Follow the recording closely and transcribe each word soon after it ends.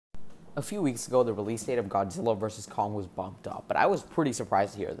A few weeks ago, the release date of Godzilla vs. Kong was bumped up, but I was pretty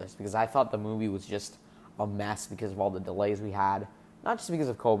surprised to hear this because I thought the movie was just a mess because of all the delays we had. Not just because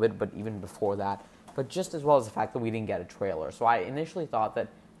of COVID, but even before that, but just as well as the fact that we didn't get a trailer. So I initially thought that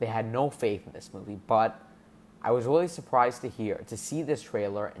they had no faith in this movie, but I was really surprised to see this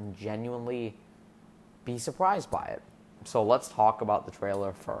trailer and genuinely be surprised by it. So let's talk about the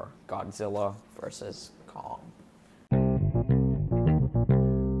trailer for Godzilla vs. Kong.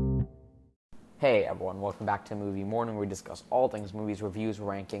 Hey everyone, welcome back to Movie Morning, where we discuss all things movies, reviews,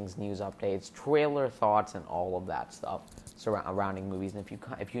 rankings, news updates, trailer thoughts, and all of that stuff surrounding movies. And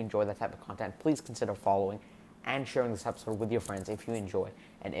if you enjoy that type of content, please consider following and sharing this episode with your friends if you enjoy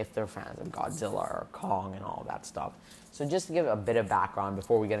and if they're fans of Godzilla or Kong and all that stuff. So just to give a bit of background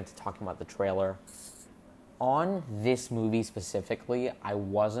before we get into talking about the trailer, on this movie specifically, I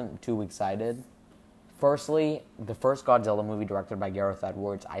wasn't too excited. Firstly, the first Godzilla movie directed by Gareth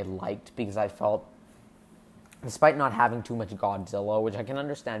Edwards, I liked because I felt, despite not having too much Godzilla, which I can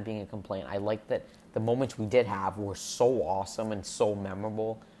understand being a complaint, I liked that the moments we did have were so awesome and so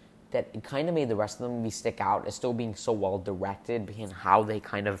memorable that it kind of made the rest of the movie stick out as still being so well directed in how they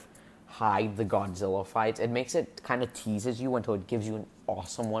kind of hide the Godzilla fights. It makes it kind of teases you until it gives you an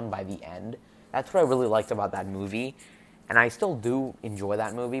awesome one by the end. That's what I really liked about that movie. And I still do enjoy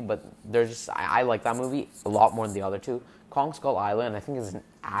that movie, but I like that movie a lot more than the other two. Kong Skull Island, I think, is an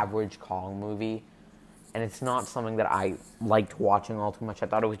average Kong movie, and it's not something that I liked watching all too much. I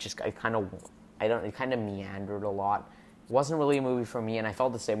thought it was just, it kind of meandered a lot. It wasn't really a movie for me, and I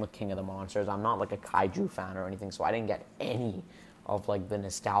felt the same with King of the Monsters. I'm not like a kaiju fan or anything, so I didn't get any of like the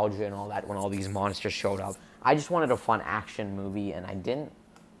nostalgia and all that when all these monsters showed up. I just wanted a fun action movie, and I didn't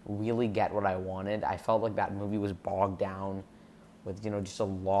really get what I wanted. I felt like that movie was bogged down with, just a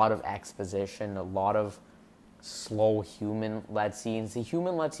lot of exposition, a lot of slow human-led scenes. The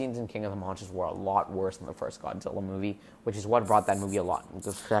human-led scenes in King of the Monsters were a lot worse than the first Godzilla movie, which is what brought that movie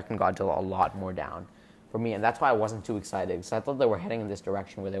the second Godzilla, a lot more down for me. And that's why I wasn't too excited, because I thought they were heading in this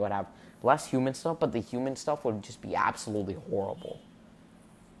direction where they would have less human stuff, but the human stuff would just be absolutely horrible.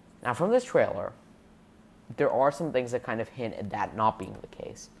 Now, from this trailer, there are some things that kind of hint at that not being the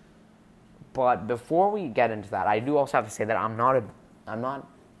case. But before we get into that, I do also have to say that I'm not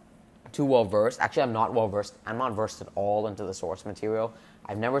too well versed. Actually, I'm not well versed. I'm not versed at all into the source material.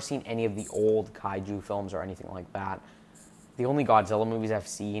 I've never seen any of the old kaiju films or anything like that. The only Godzilla movies I've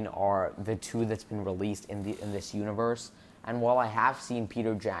seen are the two that's been released in this universe. And while I have seen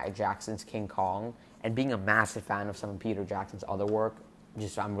Peter Jackson's King Kong, and being a massive fan of some of Peter Jackson's other work,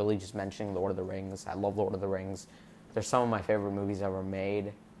 I'm really just mentioning Lord of the Rings. I love Lord of the Rings. They're some of my favorite movies ever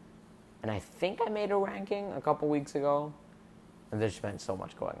made. And I think I made a ranking a couple weeks ago. And there's been so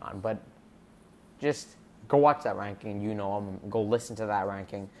much going on. But just go watch that ranking. Go listen to that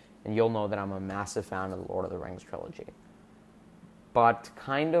ranking. And you'll know that I'm a massive fan of the Lord of the Rings trilogy. But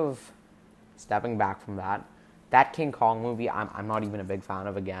kind of stepping back from that King Kong movie, I'm not even a big fan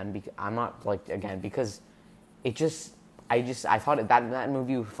of because it just... I thought that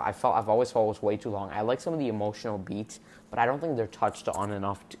movie, I've always felt was way too long. I like some of the emotional beats, but I don't think they're touched on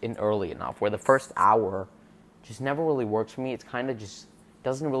enough early enough, where the first hour just never really works for me. It's kind of just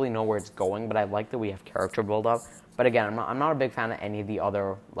doesn't really know where it's going, but I like that we have character build-up. But again, I'm not a big fan of any of the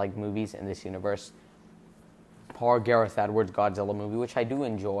other movies in this universe. Poor Gareth Edwards' Godzilla movie, which I do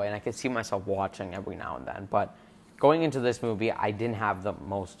enjoy, and I can see myself watching every now and then. But going into this movie, I didn't have the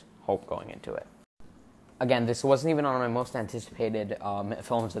most hope going into it. Again, this wasn't even on my most anticipated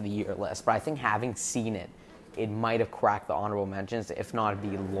films of the year list, but I think having seen it, it might have cracked the honorable mentions, if not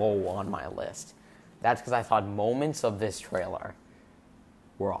be low on my list. That's because I thought moments of this trailer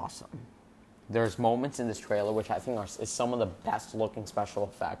were awesome. There's moments in this trailer which I think is some of the best looking special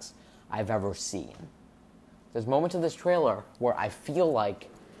effects I've ever seen. There's moments of this trailer where I feel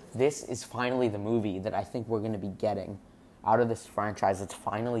like this is finally the movie that I think we're going to be getting out of this franchise that's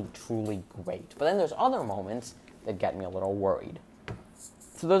finally truly great. But then there's other moments that get me a little worried.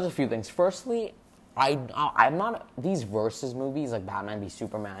 So there's a few things. Firstly, I'm not... These versus movies like Batman v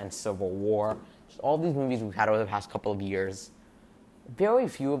Superman, Civil War, just all these movies we've had over the past couple of years, very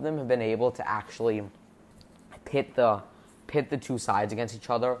few of them have been able to actually pit the two sides against each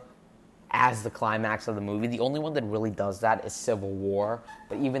other as the climax of the movie. The only one that really does that is Civil War,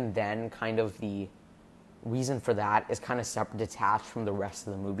 but even then, kind of the reason for that is kind of separate, detached from the rest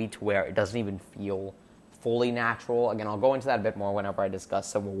of the movie to where it doesn't even feel fully natural. Again, I'll go into that a bit more whenever I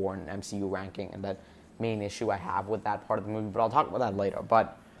discuss Civil War and MCU ranking and that main issue I have with that part of the movie, but I'll talk about that later.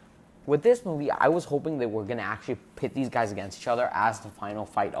 But with this movie, I was hoping that we're going to actually pit these guys against each other as the final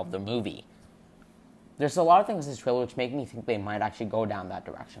fight of the movie. there's a lot of things in this trailer which make me think they might actually go down that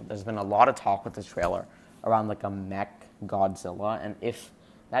direction. There's been a lot of talk with this trailer around like a mech Godzilla, and if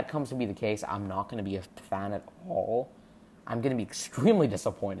that comes to be the case, I'm not going to be a fan at all. I'm going to be extremely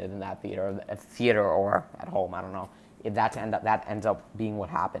disappointed in that theater or at home. I don't know if that ends up being what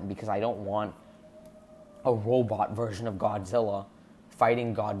happened, because I don't want a robot version of Godzilla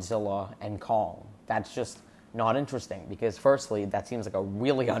fighting Godzilla and Kong. That's just not interesting, because firstly, that seems like a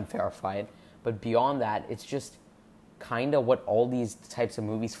really unfair fight, but beyond that, it's just kind of what all these types of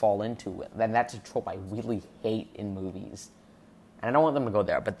movies fall into, and that's a trope I really hate in movies. And I don't want them to go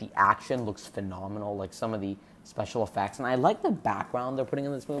there, but the action looks phenomenal, like some of the special effects. And I like the background they're putting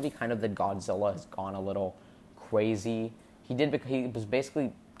in this movie, kind of that Godzilla has gone a little crazy. He was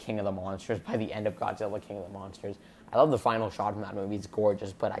basically King of the Monsters by the end of Godzilla King of the Monsters. I love the final shot from that movie. It's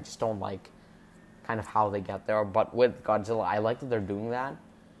gorgeous, but I just don't like kind of how they get there. But with Godzilla, I like that they're doing that.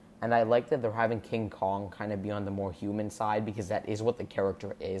 And I like that they're having King Kong kind of be on the more human side, because that is what the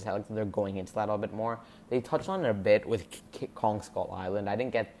character is. I like that they're going into that a little bit more. They touched on it a bit with Kong Skull Island. I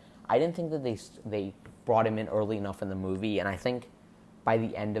didn't think that they brought him in early enough in the movie, and I think by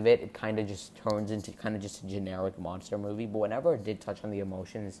the end of it, it kind of just turns into kind of just a generic monster movie. But whenever it did touch on the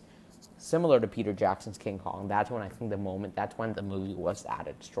emotions, similar to Peter Jackson's King Kong, that's when the movie was at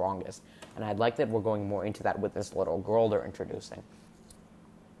its strongest. And I like that we're going more into that with this little girl they're introducing.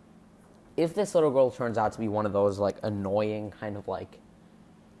 If this little girl turns out to be one of those like annoying kind of like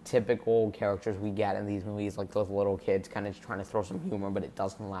typical characters we get in these movies, like those little kids kind of just trying to throw some humor but it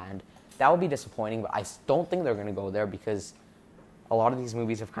doesn't land, that would be disappointing. But I don't think they're going to go there, because a lot of these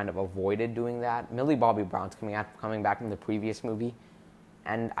movies have kind of avoided doing that. Millie Bobby Brown's coming back in the previous movie,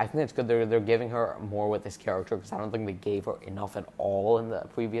 and I think it's good they're giving her more with this character, because I don't think they gave her enough at all in the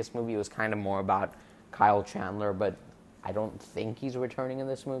previous movie. It was kind of more about Kyle Chandler, but I don't think he's returning in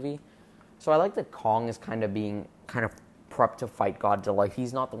this movie. So I like that Kong is kind of being kind of prepped to fight Godzilla.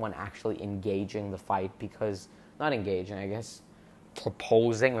 He's not the one actually engaging the fight, because, not engaging, I guess,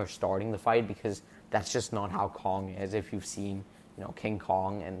 proposing or starting the fight, because that's just not how Kong is. If you've seen, King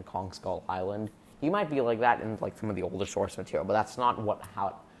Kong and Kong Skull Island, he might be like that in like some of the older source material, but that's not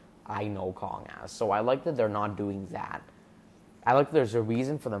how I know Kong as. So I like that they're not doing that. I like that there's a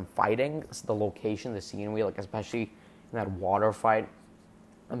reason for them fighting. So the location, the scenery, like especially in that water fight,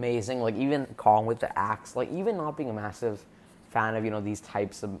 amazing. Like even Kong with the axe, like even not being a massive fan of these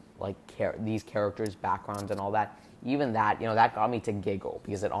types of like these characters' backgrounds and all that, even that that got me to giggle,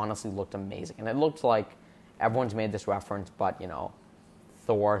 because it honestly looked amazing. And it looked like everyone's made this reference, but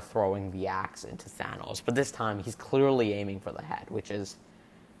Thor throwing the axe into Thanos, but this time he's clearly aiming for the head, which is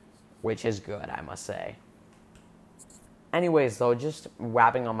good, I must say. Anyways, though, just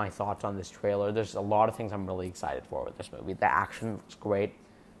wrapping up my thoughts on this trailer, there's a lot of things I'm really excited for with this movie. The action looks great.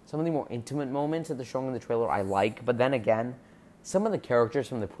 Some of the more intimate moments that they're showing in the trailer I like, but then again, some of the characters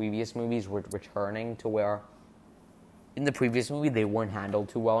from the previous movies were returning to where in the previous movie they weren't handled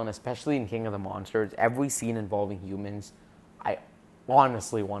too well, and especially in King of the Monsters, every scene involving humans, I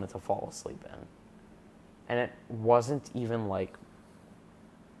honestly wanted to fall asleep in. And it wasn't even like,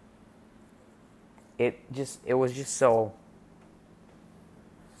 it was just so,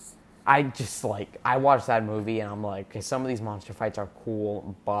 I watched that movie and I'm like, okay, some of these monster fights are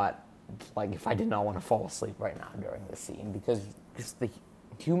cool, but like if I did not want to fall asleep right now during this scene, because just the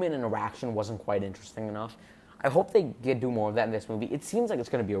human interaction wasn't quite interesting enough. I hope they do more of that in this movie. It seems like it's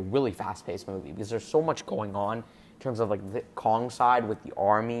going to be a really fast-paced movie, because there's so much going on in terms of like the Kong side with the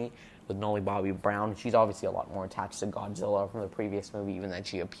army, with Millie Bobby Brown. She's obviously a lot more attached to Godzilla from the previous movie, even though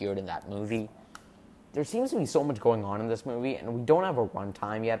she appeared in that movie. There seems to be so much going on in this movie, and we don't have a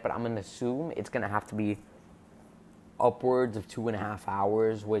runtime yet, but I'm going to assume it's going to have to be upwards of 2.5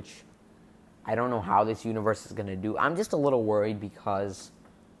 hours, which I don't know how this universe is going to do. I'm just a little worried because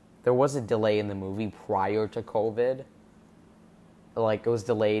there was a delay in the movie prior to COVID. Like, it was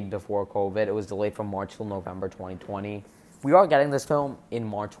delayed before COVID. It was delayed from March till November 2020. We are getting this film in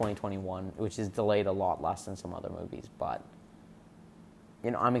March 2021, which is delayed a lot less than some other movies, but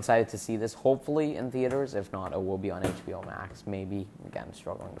I'm excited to see this, hopefully in theaters. If not, it will be on HBO Max. Maybe. Again,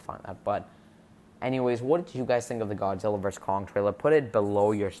 struggling to find that. But anyways, what did you guys think of the Godzilla vs. Kong trailer? Put it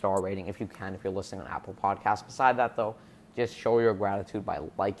below your star rating if you can, if you're listening on Apple Podcasts. Beside that, though, just show your gratitude by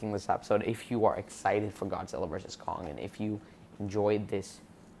liking this episode if you are excited for Godzilla vs. Kong, and if you enjoyed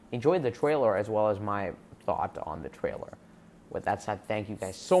the trailer as well as my thought on the trailer. With that said, thank you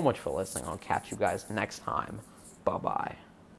guys so much for listening. I'll catch you guys next time. Bye-bye.